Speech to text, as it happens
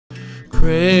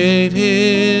Great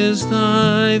is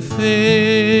thy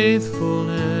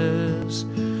faithfulness,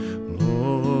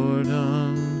 Lord,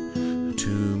 unto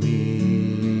me.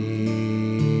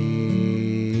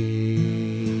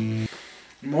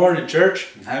 Good morning,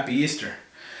 church, and happy Easter.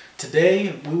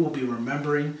 Today we will be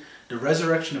remembering the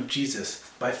resurrection of Jesus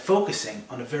by focusing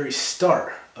on the very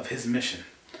start of his mission.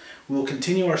 We will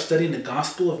continue our study in the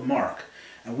Gospel of Mark,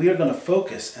 and we are going to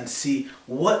focus and see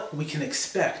what we can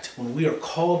expect when we are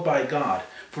called by God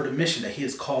for the mission that he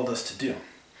has called us to do.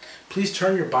 Please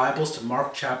turn your Bibles to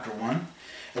Mark chapter 1,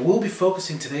 and we'll be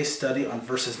focusing today's study on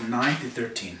verses 9 through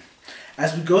 13.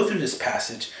 As we go through this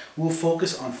passage, we'll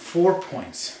focus on 4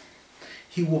 points.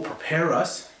 He will prepare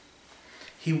us,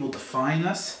 he will define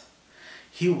us,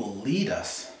 he will lead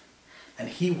us, and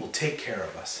he will take care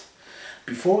of us.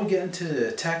 Before we get into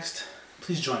the text,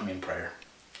 please join me in prayer.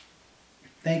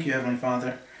 Thank you, Heavenly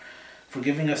Father, for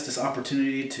giving us this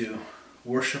opportunity to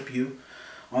worship you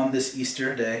on this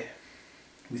Easter day.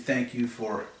 We thank you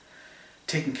for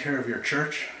taking care of your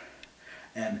church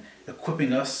and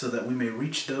equipping us so that we may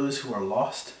reach those who are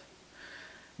lost.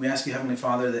 We ask you, Heavenly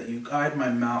Father, that you guide my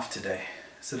mouth today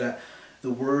so that the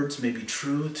words may be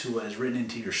true to what is written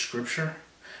into your scripture,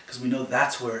 because we know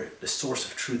that's where the source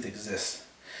of truth exists.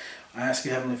 I ask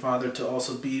you, Heavenly Father, to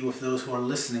also be with those who are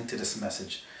listening to this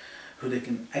message, who they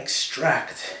can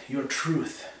extract your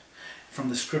truth from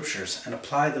the scriptures and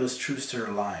apply those truths to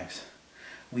their lives.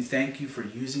 We thank you for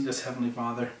using us, Heavenly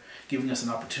Father, giving us an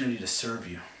opportunity to serve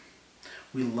you.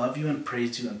 We love you and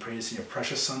praise in your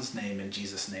precious Son's name, in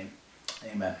Jesus' name.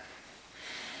 Amen.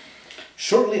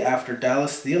 Shortly after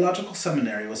Dallas Theological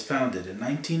Seminary was founded in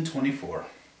 1924,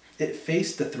 it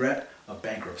faced the threat of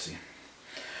bankruptcy.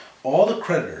 All the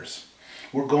creditors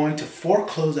were going to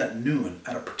foreclose at noon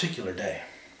at a particular day.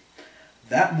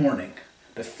 That morning,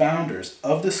 the founders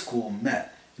of the school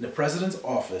met in the president's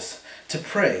office to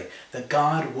pray that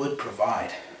God would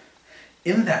provide.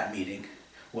 In that meeting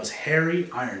was Harry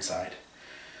Ironside.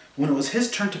 When it was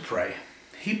his turn to pray,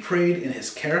 he prayed in his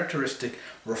characteristic,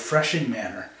 refreshing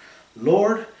manner,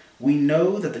 "Lord, we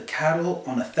know that the cattle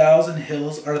on 1,000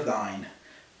 hills are thine.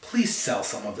 Please sell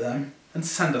some of them and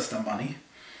send us the money."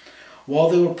 While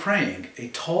they were praying, a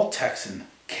tall Texan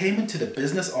came into the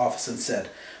business office and said,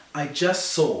 "I just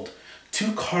sold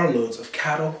 2 carloads of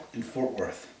cattle in Fort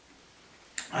Worth.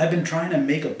 I've been trying to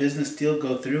make a business deal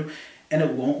go through and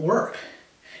it won't work.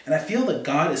 And I feel that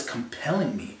God is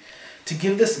compelling me to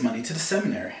give this money to the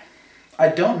seminary. I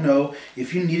don't know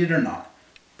if you need it or not,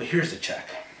 but here's the check."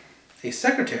 A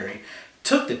secretary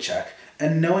took the check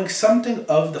and, knowing something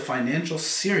of the financial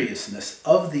seriousness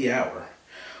of the hour,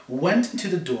 went into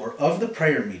the door of the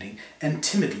prayer meeting and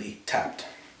timidly tapped.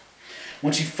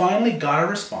 When she finally got a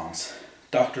response,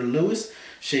 Dr. Lewis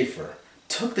Schaefer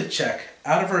took the check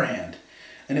out of her hand,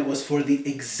 and it was for the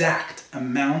exact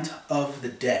amount of the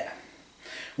debt.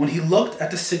 When he looked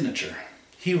at the signature,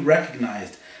 he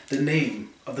recognized the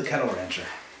name of the cattle rancher.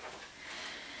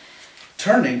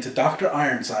 Turning to Dr.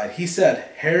 Ironside, he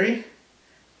said, "Harry,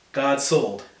 God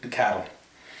sold the cattle."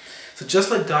 So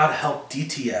just like God helped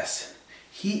DTS,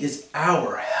 he is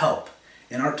our help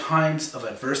in our times of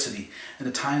adversity and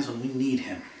the times when we need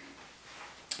him.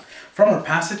 From our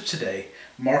passage today,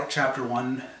 Mark chapter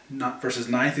 1, verses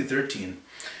 9 through 13,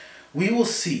 we will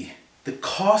see the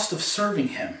cost of serving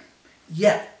him,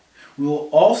 yet we will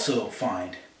also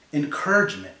find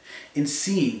encouragement in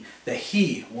seeing that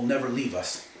he will never leave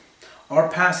us. Our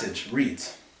passage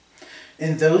reads,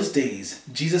 "In those days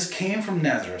Jesus came from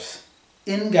Nazareth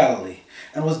in Galilee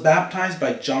and was baptized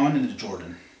by John in the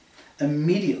Jordan.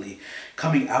 Immediately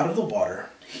coming out of the water,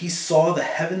 he saw the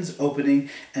heavens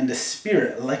opening and the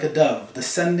Spirit like a dove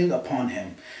descending upon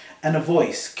him. And a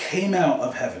voice came out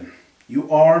of heaven, 'You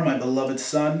are my beloved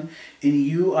Son, in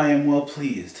you I am well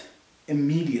pleased.'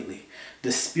 Immediately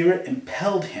the Spirit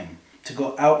impelled him to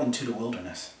go out into the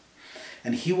wilderness.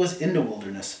 And he was in the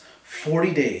wilderness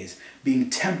 40 days,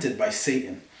 being tempted by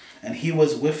Satan. And he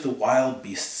was with the wild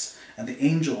beasts, and the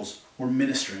angels were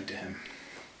ministering to him."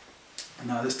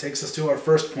 Now this takes us to our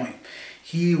first point.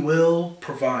 He will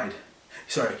prepare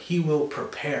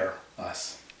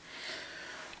us.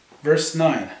 Verse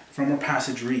 9 from our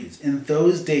passage reads, "In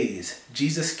those days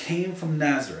Jesus came from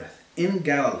Nazareth in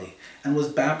Galilee and was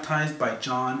baptized by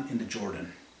John in the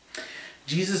Jordan."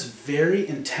 Jesus very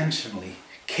intentionally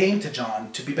came to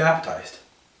John to be baptized.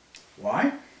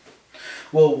 Why?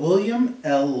 Well, William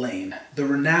L. Lane, the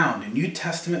renowned New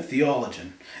Testament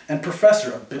theologian and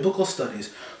professor of biblical studies,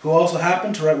 who also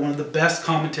happened to write one of the best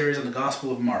commentaries on the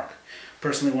Gospel of Mark,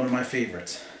 personally one of my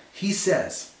favorites, he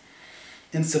says,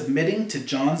 In submitting to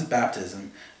John's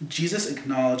baptism, Jesus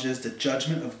acknowledges the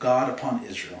judgment of God upon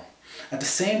Israel. At the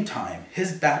same time,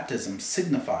 his baptism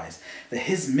signifies that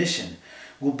his mission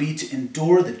will be to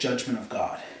endure the judgment of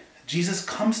God. Jesus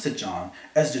comes to John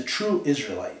as the true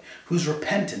Israelite, whose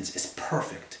repentance is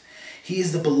perfect. He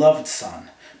is the beloved Son,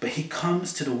 but he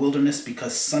comes to the wilderness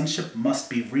because sonship must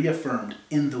be reaffirmed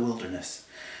in the wilderness.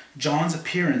 John's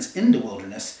appearance in the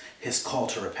wilderness, his call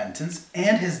to repentance,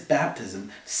 and his baptism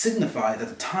signify that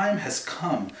the time has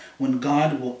come when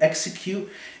God will execute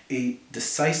a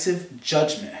decisive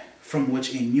judgment from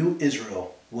which a new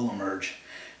Israel will emerge.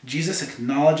 Jesus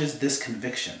acknowledges this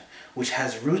conviction, which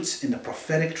has roots in the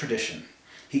prophetic tradition.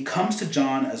 He comes to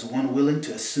John as one willing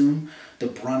to assume the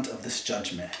brunt of this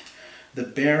judgment. The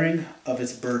bearing of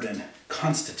his burden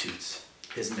constitutes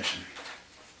his mission.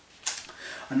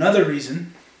 Another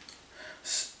reason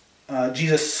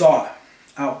Jesus sought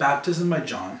out baptism by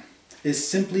John is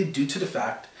simply due to the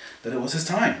fact that it was his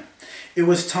time. It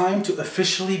was time to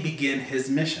officially begin his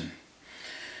mission.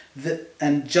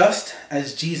 And just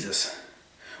as Jesus,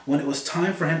 when it was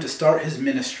time for him to start his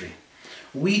ministry,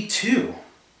 we too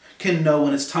can know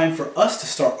when it's time for us to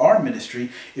start our ministry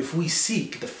if we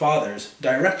seek the Father's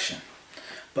direction.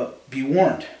 But be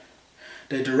warned,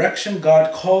 the direction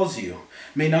God calls you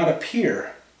may not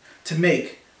appear to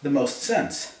make the most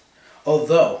sense,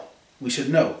 although we should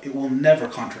know it will never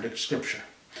contradict Scripture.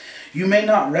 You may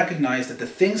not recognize that the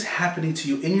things happening to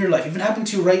you in your life, even happening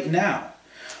to you right now,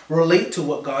 relate to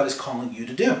what God is calling you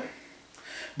to do.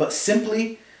 But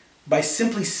by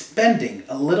simply spending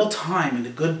a little time in the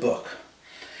good book,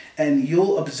 and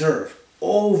you'll observe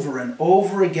over and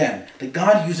over again that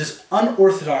God uses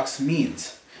unorthodox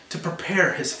means to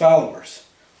prepare his followers.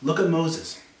 Look at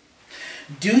Moses.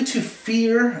 Due to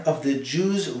fear of the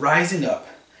Jews rising up,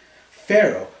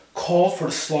 Pharaoh called for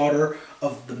the slaughter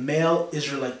of the male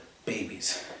Israelite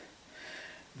babies.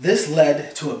 This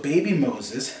led to a baby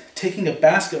Moses taking a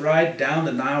basket ride down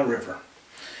the Nile River.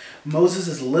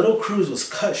 Moses' little cruise was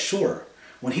cut short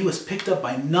when he was picked up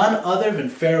by none other than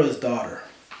Pharaoh's daughter.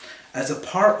 As a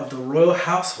part of the royal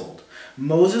household,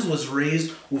 Moses was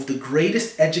raised with the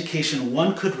greatest education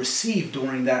one could receive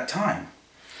during that time.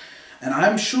 And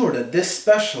I'm sure that this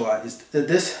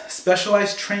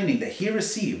specialized training that he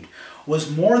received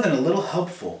was more than a little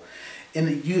helpful in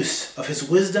the use of his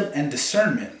wisdom and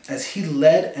discernment as he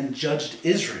led and judged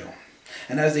Israel,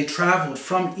 and as they traveled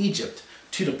from Egypt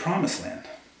to the Promised Land.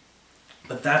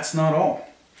 But that's not all.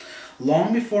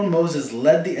 Long before Moses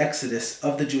led the exodus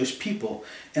of the Jewish people,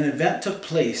 an event took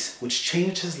place which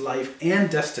changed his life and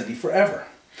destiny forever.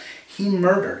 He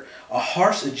murdered a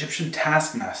harsh Egyptian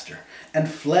taskmaster and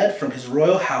fled from his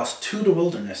royal house to the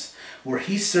wilderness, where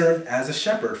he served as a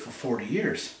shepherd for 40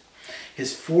 years.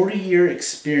 His 40-year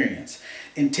experience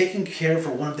in taking care for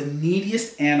one of the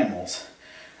neediest animals,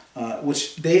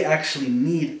 which they actually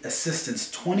need assistance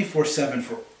 24/7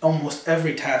 for almost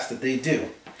every task that they do.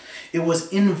 It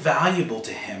was invaluable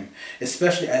to him,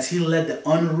 especially as he led the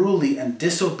unruly and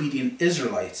disobedient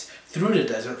Israelites through the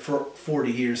desert for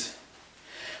 40 years.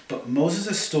 But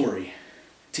Moses' story,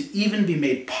 to even be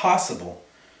made possible,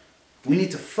 we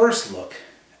need to first look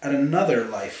at another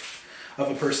life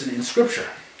of a person in Scripture.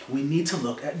 We need to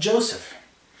look at Joseph.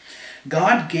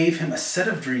 God gave him a set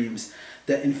of dreams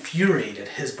that infuriated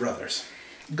his brothers.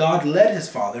 God led his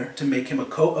father to make him a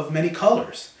coat of many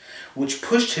colors, which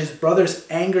pushed his brothers'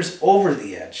 angers over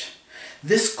the edge.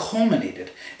 This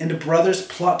culminated in the brothers'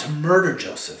 plot to murder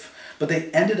Joseph, but he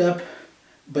ended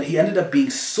up being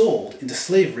sold into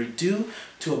slavery due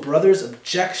to a brother's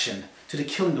objection to the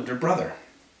killing of their brother.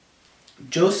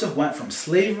 Joseph went from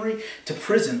slavery to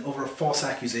prison over a false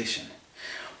accusation.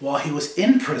 While he was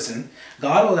in prison,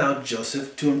 God allowed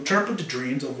Joseph to interpret the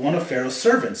dreams of one of Pharaoh's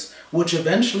servants, which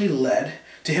eventually led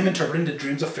to him interpreting the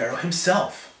dreams of Pharaoh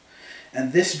himself.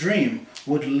 And this dream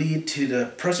would lead to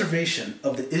the preservation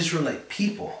of the Israelite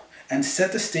people and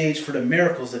set the stage for the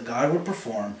miracles that God would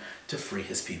perform to free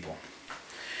his people.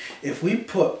 If we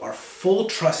put our full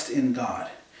trust in God,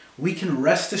 we can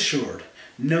rest assured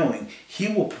knowing he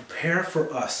will prepare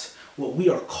for us what we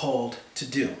are called to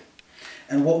do.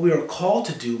 And what we are called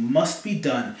to do must be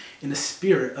done in a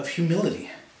spirit of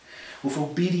humility, with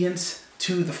obedience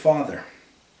to the Father.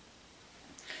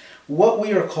 What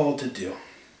we are called to do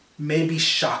may be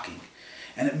shocking,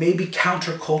 and it may be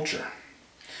counterculture.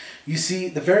 You see,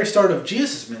 the very start of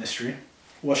Jesus' ministry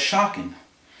was shocking.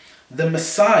 The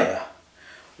Messiah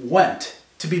went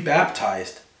to be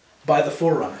baptized by the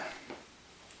forerunner.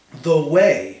 The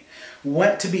way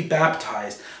went to be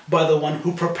baptized by the one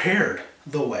who prepared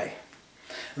the way.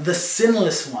 The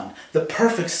sinless one, the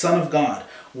perfect Son of God,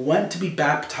 went to be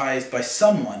baptized by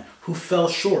someone who fell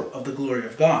short of the glory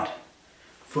of God.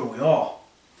 For we all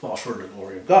fall short of the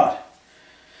glory of God.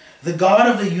 The God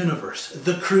of the universe,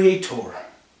 the creator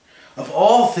of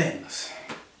all things,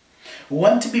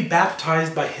 went to be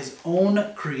baptized by his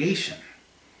own creation.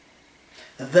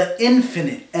 The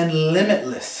infinite and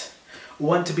limitless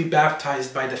went to be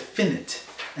baptized by the finite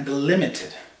and the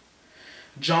limited.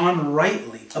 John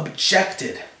rightly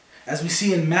objected, as we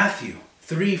see in Matthew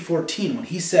 3:14, when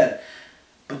he said,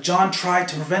 but John tried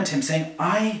to prevent him, saying,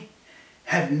 I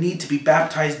have need to be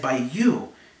baptized by you,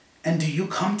 and do you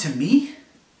come to me?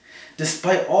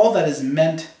 Despite all that is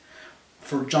meant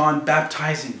for John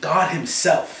baptizing God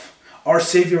himself, our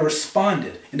Savior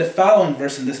responded in the following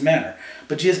verse in this manner.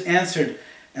 But Jesus answered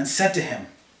and said to him,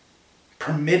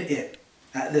 permit it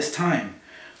at this time,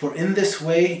 for in this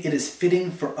way it is fitting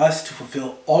for us to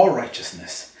fulfill all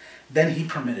righteousness. Then he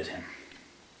permitted him.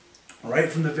 Right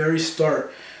from the very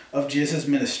start of Jesus'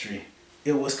 ministry,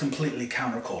 it was completely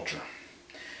counterculture.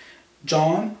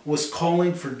 John was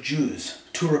calling for Jews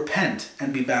to repent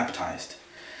and be baptized.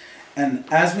 And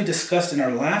as we discussed in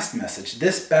our last message,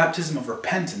 this baptism of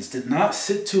repentance did not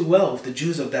sit too well with the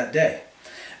Jews of that day.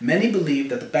 Many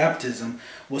believed that the baptism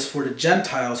was for the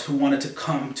Gentiles who wanted to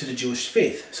come to the Jewish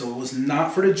faith. So it was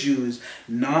not for the Jews,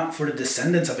 not for the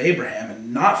descendants of Abraham,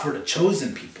 and not for the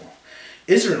chosen people.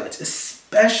 Israelites,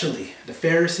 especially the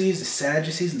Pharisees, the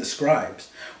Sadducees, and the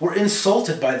scribes, were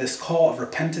insulted by this call of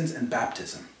repentance and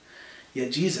baptism.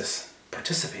 Yet Jesus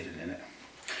participated in it.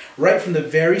 Right from the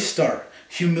very start,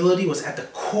 humility was at the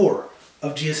core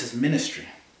of Jesus' ministry.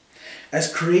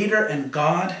 As creator and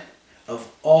God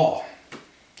of all,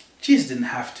 Jesus didn't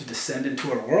have to descend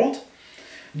into our world.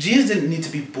 Jesus didn't need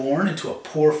to be born into a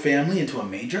poor family, into a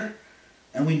manger.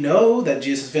 And we know that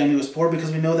Jesus' family was poor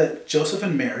because we know that Joseph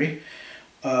and Mary,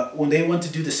 when they went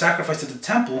to do the sacrifice at the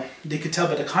temple, they could tell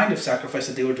by the kind of sacrifice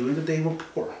that they were doing that they were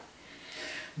poor.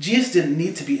 Jesus didn't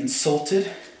need to be insulted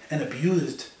and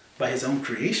abused by his own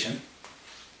creation.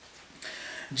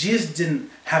 Jesus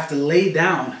didn't have to lay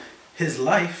down his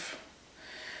life.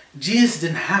 Jesus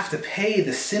didn't have to pay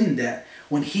the sin debt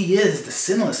when he is the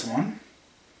sinless one.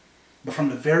 But from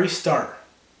the very start,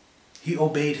 he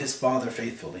obeyed his Father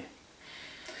faithfully.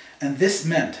 And this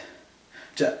meant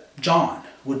that John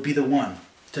would be the one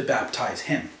to baptize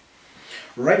him.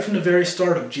 Right from the very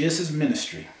start of Jesus'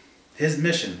 ministry, his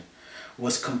mission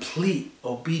was complete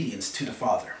obedience to the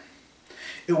Father.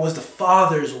 It was the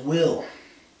Father's will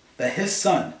that his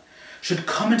Son should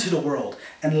come into the world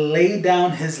and lay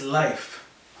down his life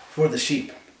for the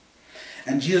sheep.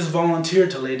 And Jesus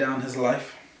volunteered to lay down his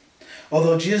life.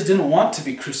 Although Jesus didn't want to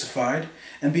be crucified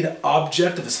and be the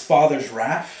object of his Father's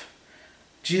wrath,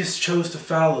 Jesus chose to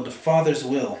follow the Father's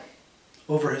will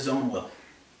over his own will.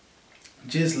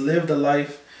 Jesus lived a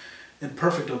life in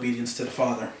perfect obedience to the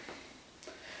Father.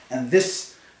 And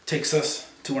this takes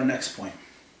us to our next point.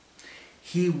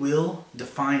 He will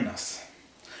define us.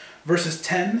 Verses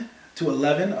 10 to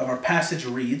 11 of our passage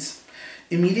reads,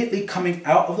 immediately coming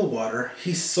out of the water,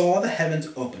 he saw the heavens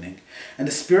opening, and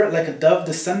the Spirit like a dove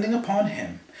descending upon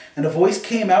him. And a voice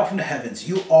came out from the heavens,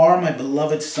 you are my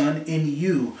beloved Son, in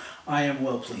you I am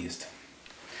well pleased.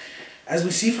 As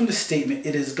we see from the statement,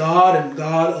 it is God and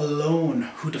God alone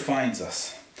who defines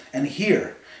us. And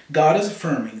here, God is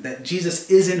affirming that Jesus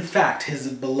is in fact his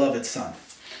beloved Son.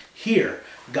 Here,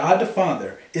 God the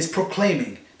Father is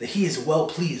proclaiming that he is well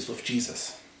pleased with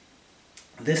Jesus.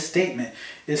 This statement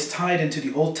is tied into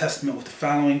the Old Testament with the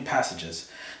following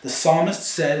passages. The psalmist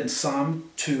said in Psalm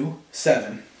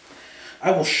 2:7,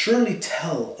 I will surely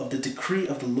tell of the decree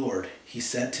of the Lord. He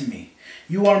said to me,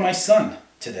 you are my son.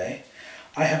 Today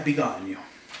I have begotten you.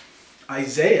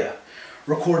 Isaiah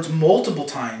records multiple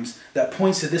times that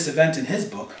points to this event in his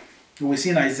book. We see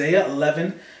in Isaiah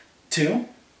 11:2,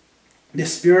 the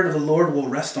Spirit of the Lord will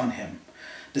rest on him,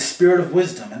 the Spirit of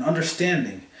wisdom and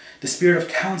understanding, the Spirit of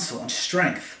counsel and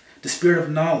strength, the Spirit of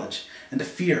knowledge and the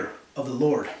fear of the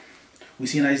Lord. We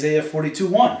see in Isaiah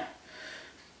 42:1,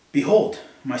 behold,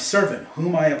 my servant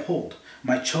whom I uphold,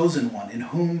 my chosen one in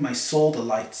whom my soul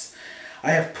delights.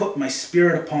 I have put my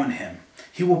Spirit upon him.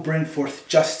 He will bring forth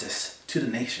justice to the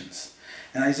nations.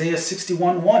 And Isaiah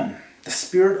 61:1, the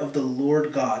Spirit of the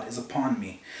Lord God is upon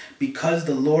me, because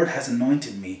the Lord has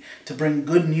anointed me to bring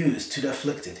good news to the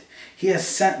afflicted. He has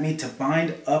sent me to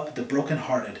bind up the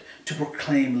brokenhearted, to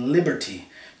proclaim liberty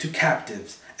to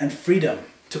captives and freedom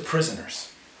to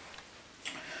prisoners.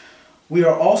 We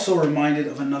are also reminded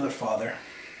of another Father,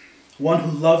 one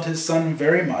who loved his Son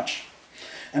very much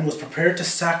and was prepared to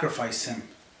sacrifice him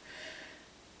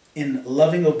in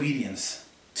loving obedience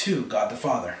to God the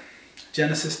Father.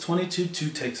 Genesis 22:2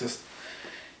 takes us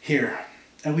here.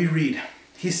 And we read,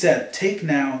 he said, "Take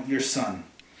now your son,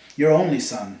 your only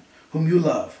son, whom you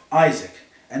love, Isaac,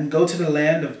 and go to the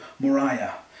land of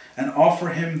Moriah, and offer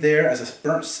him there as a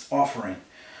burnt offering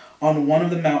on one of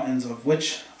the mountains of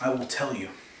which I will tell you."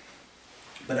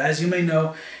 But as you may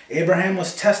know, Abraham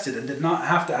was tested and did not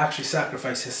have to actually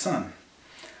sacrifice his son.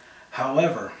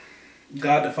 However,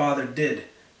 God the Father did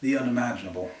the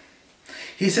unimaginable.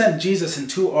 He sent Jesus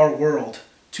into our world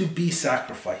to be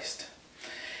sacrificed.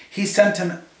 He sent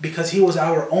him because he was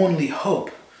our only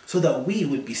hope, so that we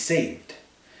would be saved.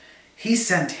 He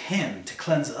sent him to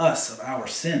cleanse us of our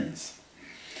sins.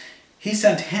 He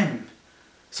sent him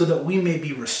so that we may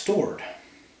be restored.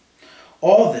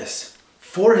 All this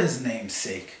for his name's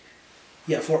sake,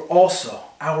 yet for also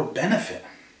our benefit.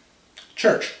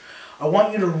 Church, I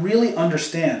want you to really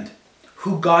understand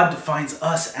who God defines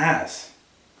us as.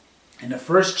 In the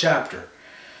first chapter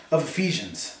of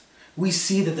Ephesians, we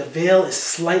see that the veil is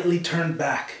slightly turned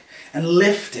back and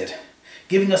lifted,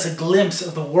 giving us a glimpse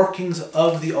of the workings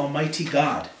of the Almighty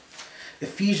God.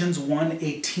 Ephesians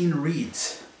 1:18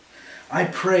 reads, "I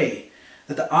pray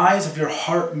that the eyes of your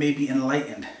heart may be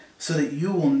enlightened, so that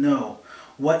you will know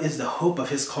what is the hope of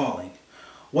his calling,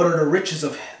 what are the riches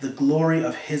of the glory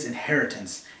of his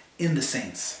inheritance in the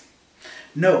saints."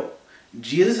 Note,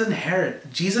 Jesus'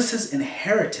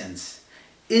 inheritance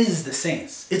is the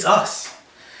saints. It's us.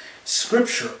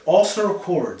 Scripture also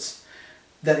records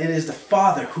that it is the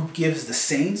Father who gives the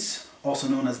saints, also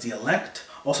known as the elect,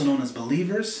 also known as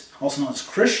believers, also known as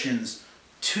Christians,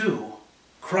 to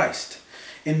Christ.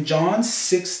 In John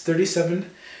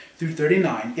 6:37 through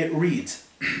 39, it reads,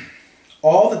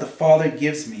 "All that the Father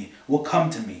gives me will come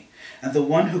to me, and the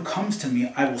one who comes to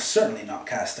me I will certainly not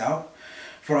cast out.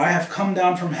 For I have come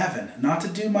down from heaven, not to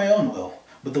do my own will,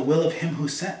 but the will of him who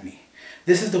sent me.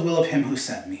 This is the will of him who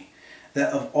sent me,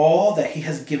 that of all that he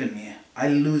has given me, I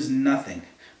lose nothing,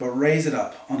 but raise it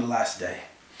up on the last day."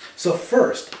 So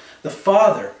first, the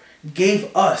Father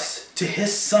gave us to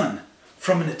his Son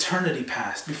from an eternity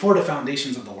past, before the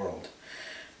foundations of the world.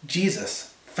 Jesus,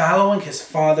 following his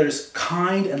Father's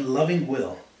kind and loving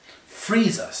will,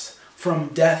 frees us from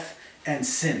death and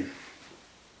sin.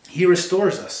 He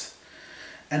restores us,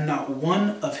 and not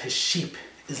one of his sheep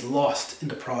is lost in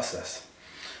the process.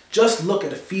 Just look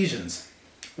at Ephesians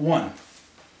 1,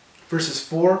 verses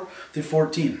 4 through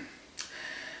 14.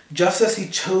 "Just as he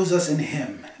chose us in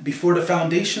him before the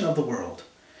foundation of the world,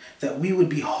 that we would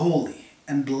be holy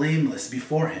and blameless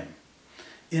before him.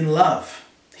 In love,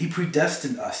 he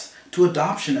predestined us to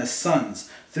adoption as sons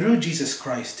through Jesus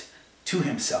Christ to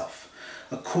himself,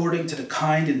 according to the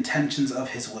kind intentions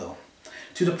of his will,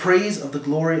 to the praise of the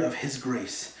glory of his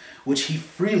grace, which he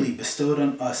freely bestowed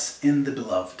on us in the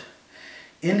Beloved.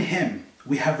 In him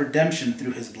we have redemption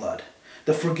through his blood,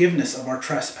 the forgiveness of our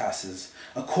trespasses,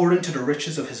 according to the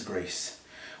riches of his grace,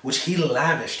 which he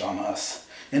lavished on us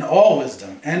in all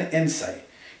wisdom and insight.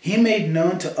 He made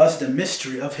known to us the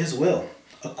mystery of his will,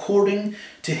 according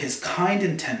to his kind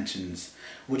intentions,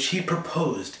 which he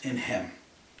proposed in him,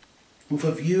 with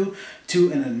a view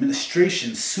to an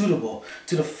administration suitable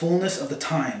to the fullness of the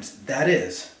times, that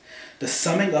is, the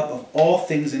summing up of all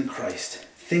things in Christ,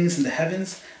 things in the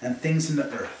heavens and things in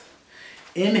the earth.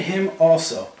 In him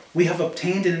also we have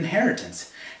obtained an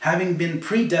inheritance, having been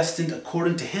predestined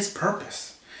according to his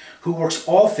purpose, who works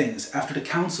all things after the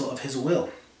counsel of his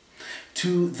will,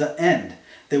 to the end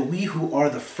that we who are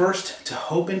the first to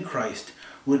hope in Christ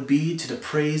would be to the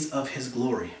praise of his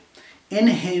glory. In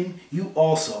him you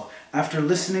also, after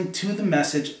listening to the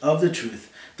message of the truth,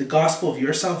 the gospel of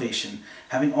your salvation,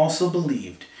 having also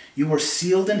believed, you were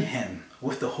sealed in him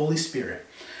with the Holy Spirit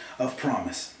of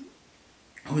promise,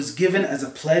 who is given as a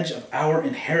pledge of our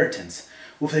inheritance,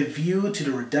 with a view to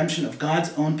the redemption of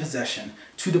God's own possession,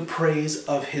 to the praise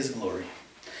of his glory.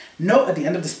 Note at the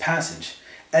end of this passage,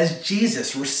 as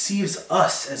Jesus receives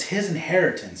us as his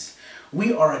inheritance,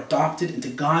 we are adopted into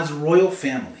God's royal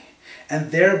family,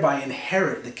 and thereby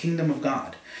inherit the kingdom of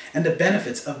God and the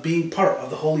benefits of being part of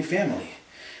the Holy Family.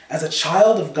 As a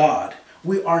child of God,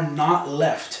 we are not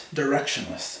left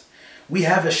directionless. We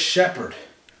have a shepherd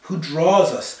who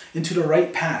draws us into the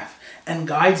right path and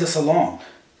guides us along.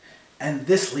 And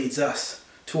this leads us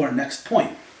to our next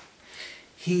point.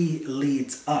 He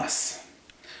leads us.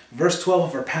 Verse 12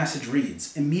 of our passage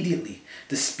reads, "Immediately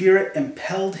the Spirit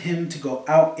impelled him to go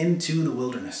out into the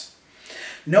wilderness."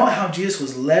 Note how Jesus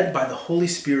was led by the Holy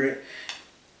Spirit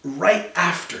right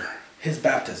after his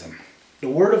baptism. The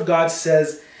Word of God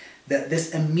says that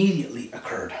this immediately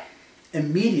occurred.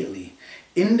 Immediately,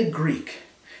 in the Greek,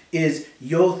 is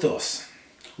yothos,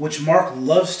 which Mark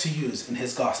loves to use in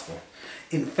his gospel.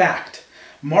 In fact,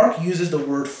 Mark uses the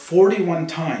word 41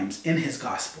 times in his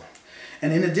gospel.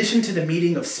 And in addition to the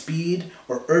meaning of speed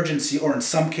or urgency, or in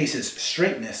some cases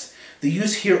straightness, the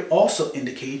use here also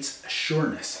indicates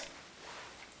sureness.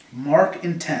 Mark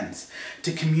intends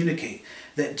to communicate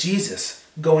that Jesus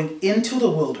going into the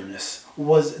wilderness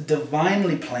was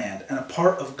divinely planned and a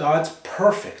part of God's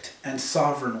perfect and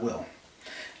sovereign will.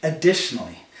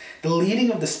 Additionally, the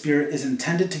leading of the Spirit is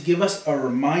intended to give us a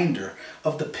reminder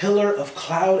of the pillar of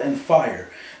cloud and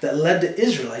fire that led the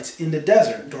Israelites in the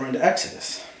desert during the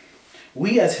Exodus.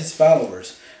 We as his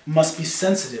followers must be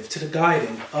sensitive to the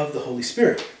guiding of the Holy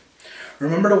Spirit.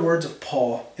 Remember the words of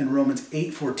Paul in Romans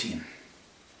 8:14.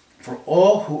 For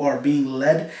all who are being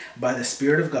led by the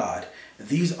Spirit of God,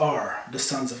 these are the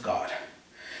sons of God.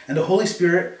 And the Holy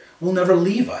Spirit will never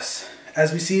leave us,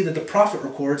 as we see that the prophet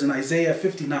records in Isaiah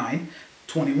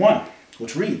 59:21,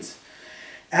 which reads,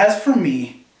 As for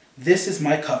me, this is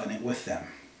my covenant with them,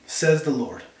 says the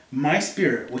Lord. My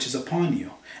Spirit which is upon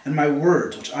you, and my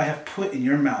words which I have put in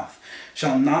your mouth,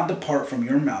 shall not depart from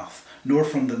your mouth, nor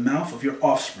from the mouth of your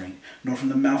offspring, nor from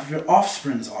the mouth of your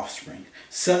offspring's offspring,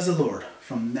 says the Lord,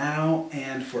 from now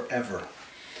and forever.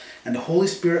 And the Holy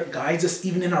Spirit guides us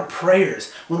even in our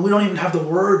prayers when we don't even have the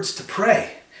words to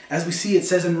pray. As we see, it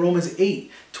says in Romans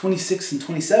 8:26 and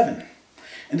 27.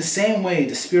 In the same way,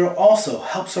 the Spirit also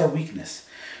helps our weakness.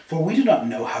 For we do not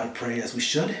know how to pray as we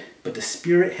should, but the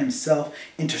Spirit himself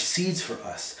intercedes for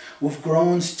us with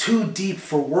groans too deep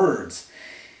for words.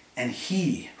 And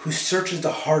he who searches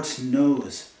the hearts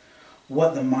knows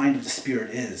what the mind of the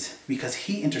Spirit is, because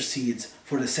he intercedes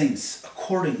for the saints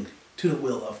according to the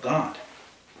will of God.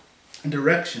 And the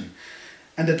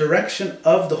direction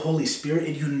of the Holy Spirit,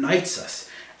 it unites us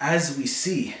as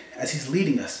he's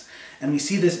leading us. And we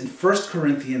see this in 1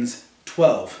 Corinthians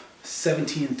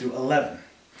 12:17 through 11.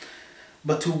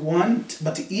 But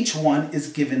to each one is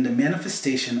given the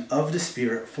manifestation of the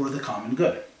Spirit for the common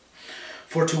good.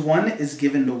 For to one is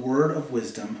given the word of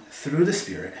wisdom through the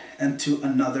Spirit, and to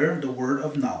another the word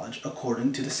of knowledge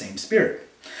according to the same Spirit.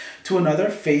 To another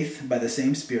faith by the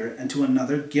same Spirit, and to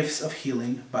another gifts of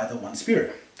healing by the one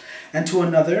Spirit. And to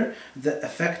another the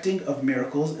effecting of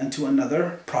miracles, and to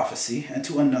another prophecy, and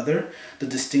to another the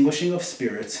distinguishing of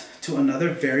spirits, to another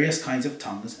various kinds of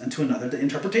tongues, and to another the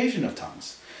interpretation of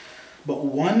tongues. But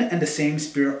one and the same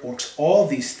Spirit works all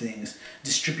these things,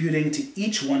 distributing to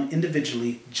each one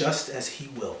individually just as he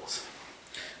wills.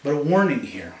 But a warning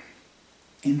here,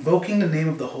 invoking the name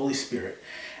of the Holy Spirit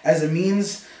as a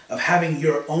means of having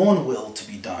your own will to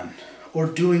be done, or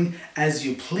doing as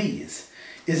you please,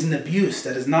 is an abuse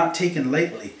that is not taken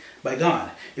lightly by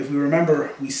God. If we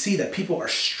remember, we see that people are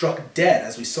struck dead,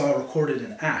 as we saw recorded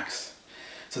in Acts.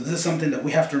 So this is something that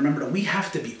we have to remember, that we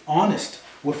have to be honest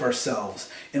with ourselves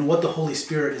in what the Holy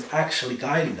Spirit is actually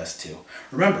guiding us to.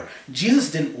 Remember, Jesus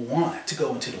didn't want to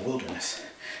go into the wilderness.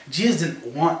 Jesus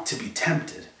didn't want to be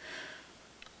tempted.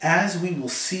 As we will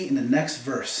see in the next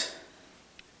verse,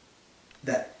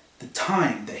 that the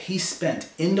time that he spent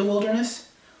in the wilderness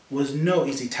was no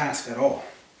easy task at all.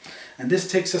 And this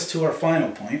takes us to our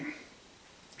final point.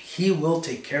 He will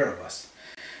take care of us.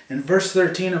 In verse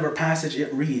 13 of our passage,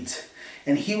 it reads,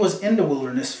 And he was in the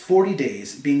wilderness 40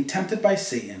 days, being tempted by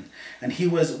Satan, and he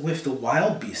was with the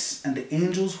wild beasts, and the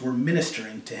angels were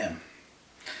ministering to him.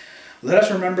 Let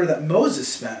us remember that Moses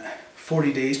spent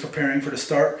 40 days preparing for the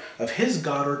start of his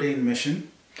God-ordained mission,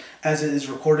 as it is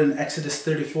recorded in Exodus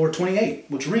 34:28,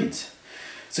 which reads,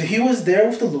 So he was there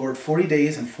with the Lord 40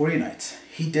 days and 40 nights.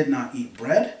 He did not eat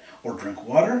bread or drink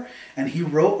water, and he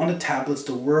wrote on the tablets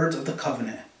the words of the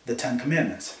covenant, the 10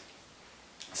 Commandments.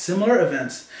 Similar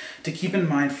events to keep in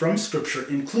mind from Scripture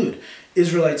include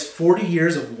Israelites' 40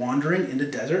 years of wandering in the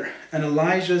desert and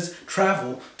Elijah's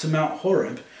travel to Mount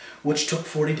Horeb, which took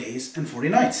 40 days and 40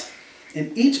 nights.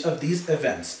 In each of these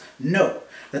events, note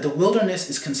that the wilderness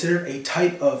is considered a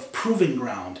type of proving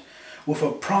ground with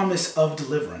a promise of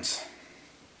deliverance.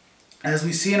 As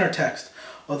we see in our text,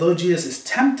 although Jesus is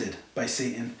tempted by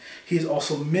Satan, he is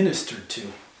also ministered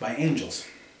to by angels.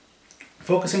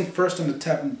 Focusing first on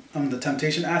the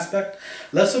temptation aspect,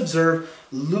 let's observe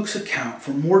Luke's account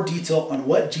for more detail on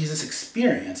what Jesus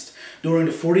experienced during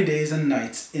the 40 days and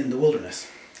nights in the wilderness.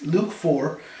 Luke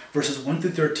 4, verses 1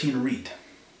 through 13 read,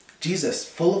 Jesus,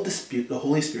 full of the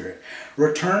Holy Spirit,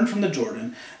 returned from the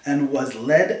Jordan and was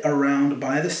led around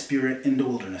by the Spirit in the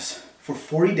wilderness for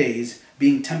 40 days,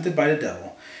 being tempted by the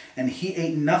devil. And he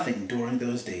ate nothing during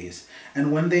those days.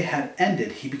 And when they had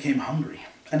ended, he became hungry.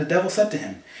 And the devil said to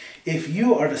him, If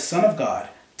you are the Son of God,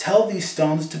 tell these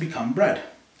stones to become bread.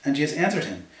 And Jesus answered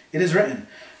him, It is written,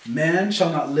 Man shall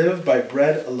not live by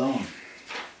bread alone.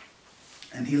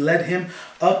 And he led him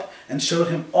up and showed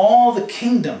him all the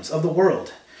kingdoms of the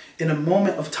world in a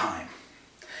moment of time.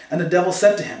 And the devil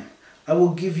said to him, I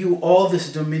will give you all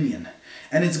this dominion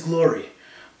and its glory,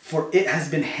 for it has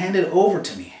been handed over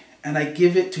to me, and I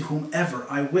give it to whomever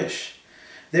I wish.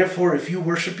 Therefore, if you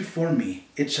worship before me,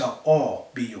 it shall all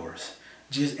be yours.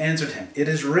 Jesus answered him, It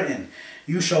is written,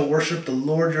 You shall worship the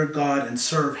Lord your God and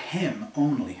serve him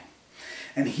only.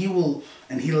 And he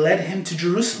led him to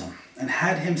Jerusalem and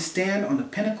had him stand on the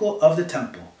pinnacle of the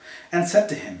temple and said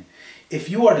to him, If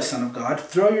you are the Son of God,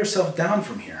 throw yourself down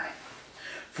from here.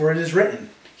 For it is written,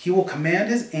 He will command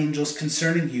his angels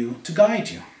concerning you to guard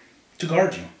you.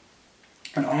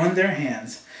 And on their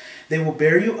hands they will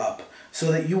bear you up,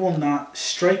 so that you will not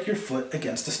strike your foot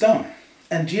against a stone.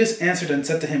 And Jesus answered and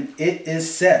said to him, It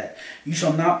is said, You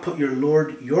shall not put your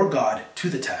Lord your God to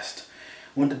the test.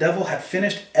 When the devil had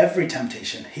finished every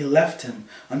temptation, he left him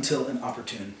until an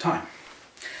opportune time.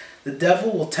 The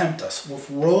devil will tempt us with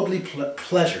worldly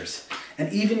pleasures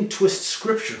and even twist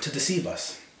scripture to deceive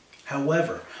us.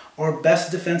 However, our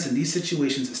best defense in these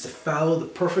situations is to follow the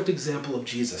perfect example of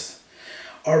Jesus.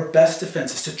 Our best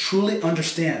defense is to truly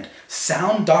understand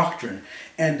sound doctrine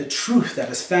and the truth that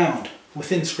is found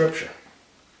within scripture.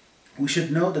 We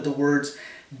should note that the words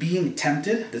being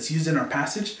tempted that's used in our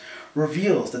passage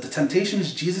reveals that the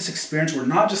temptations Jesus experienced were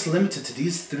not just limited to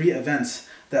these 3 events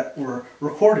that were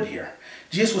recorded here.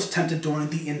 Jesus was tempted during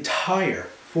the entire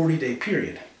 40-day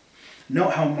period.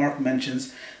 Note how Mark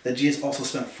mentions that Jesus also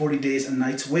spent 40 days and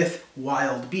nights with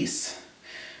wild beasts.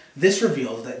 This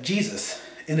reveals that Jesus,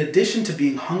 in addition to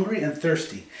being hungry and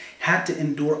thirsty, had to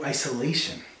endure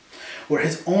isolation, where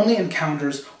his only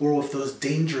encounters were with those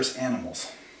dangerous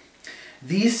animals.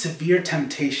 These severe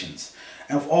temptations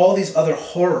and of all these other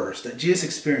horrors that Jesus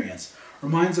experienced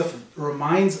reminds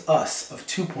us of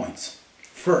 2 points.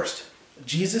 First,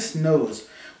 Jesus knows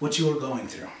what you are going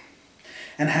through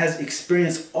and has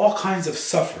experienced all kinds of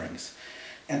sufferings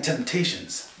and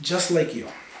temptations just like you.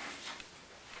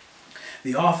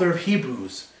 The author of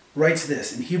Hebrews writes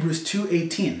this in Hebrews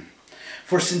 2:18,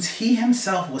 For since he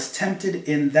himself was tempted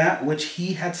in that which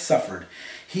he had suffered,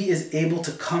 he is able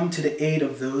to come to the aid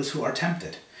of those who are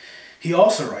tempted. He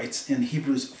also writes in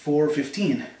Hebrews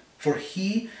 4:15,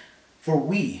 For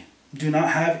we do not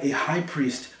have a high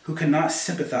priest who cannot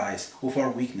sympathize with our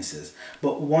weaknesses,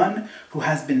 but one who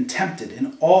has been tempted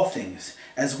in all things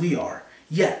as we are,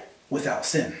 yet without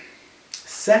sin.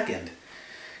 Second,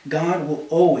 God will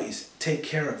always take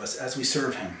care of us as we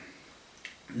serve him.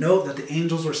 Note that the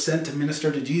angels were sent to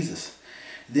minister to Jesus.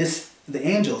 The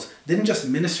angels didn't just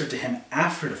minister to him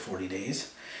after the 40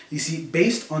 days. You see,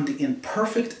 based on the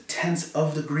imperfect tense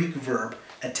of the Greek verb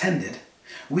attended,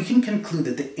 we can conclude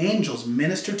that the angels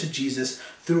ministered to Jesus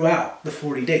throughout the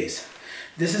 40 days.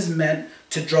 This is meant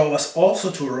to draw us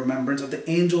also to a remembrance of the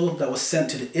angel that was sent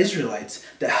to the Israelites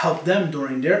that helped them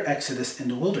during their exodus in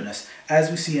the wilderness,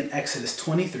 as we see in Exodus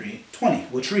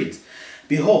 23:20, which reads,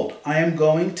 Behold, I am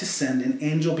going to send an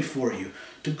angel before you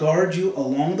to guard you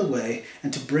along the way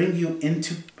and to bring you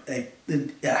into the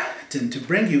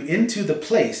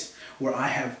place where I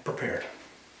have prepared.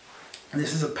 And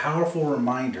this is a powerful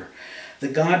reminder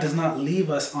that God does not leave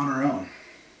us on our own.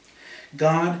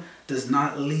 God does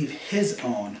not leave his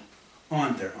own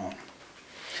on their own.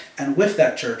 And with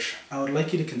that, church, I would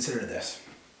like you to consider this.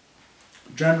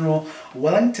 General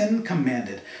Wellington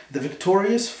commanded the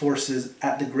victorious forces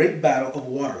at the Great Battle of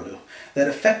Waterloo that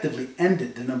effectively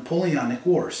ended the Napoleonic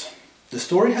Wars. The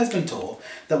story has been told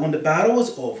that when the battle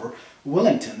was over,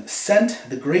 Wellington sent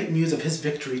the great news of his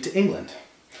victory to England.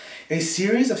 A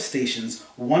series of stations,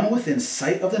 one within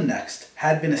sight of the next,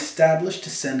 had been established to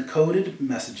send coded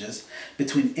messages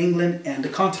between England and the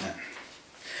continent.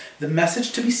 The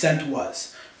message to be sent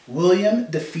was, William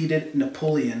defeated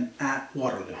Napoleon at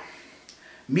Waterloo.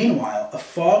 Meanwhile, a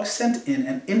fog set in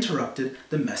and interrupted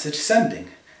the message sending.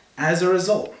 As a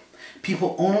result,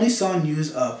 people only saw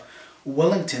news of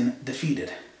Wellington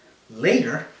defeated.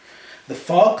 Later, the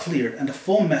fog cleared and the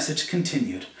full message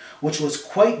continued, which was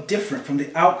quite different from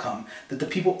the outcome that the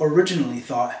people originally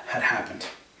thought had happened.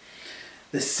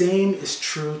 The same is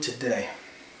true today.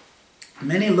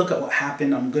 Many look at what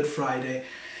happened on Good Friday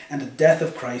and the death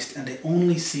of Christ and they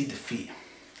only see defeat.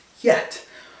 Yet,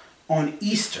 on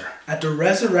Easter, at the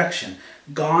resurrection,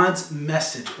 God's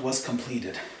message was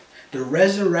completed. The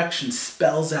resurrection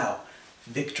spells out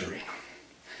victory.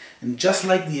 And just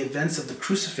like the events of the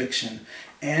crucifixion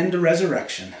and the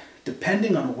resurrection,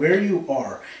 depending on where you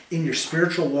are in your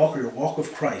spiritual walk or your walk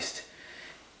with Christ,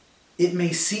 it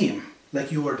may seem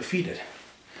like you are defeated.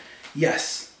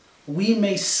 Yes, we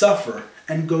may suffer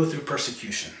and go through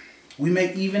persecution. We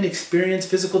may even experience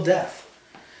physical death.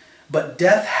 But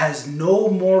death has no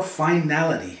more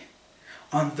finality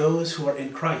on those who are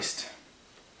in Christ.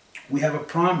 We have a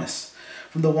promise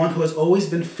from the one who has always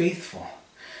been faithful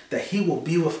that he will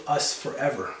be with us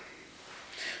forever.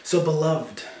 So,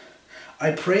 beloved,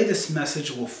 I pray this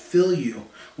message will fill you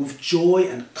with joy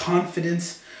and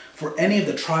confidence for any of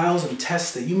the trials and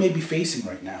tests that you may be facing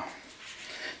right now.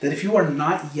 That if you are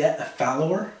not yet a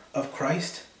follower of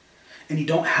Christ and you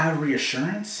don't have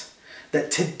reassurance, that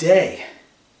today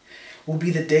will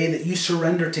be the day that you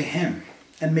surrender to him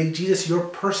and make Jesus your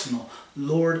personal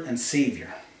Lord and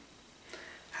Savior.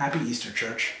 Happy Easter,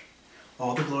 church.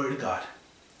 All the glory to God.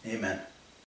 Amen.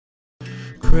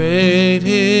 Great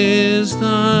is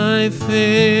thy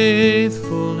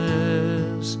faithfulness.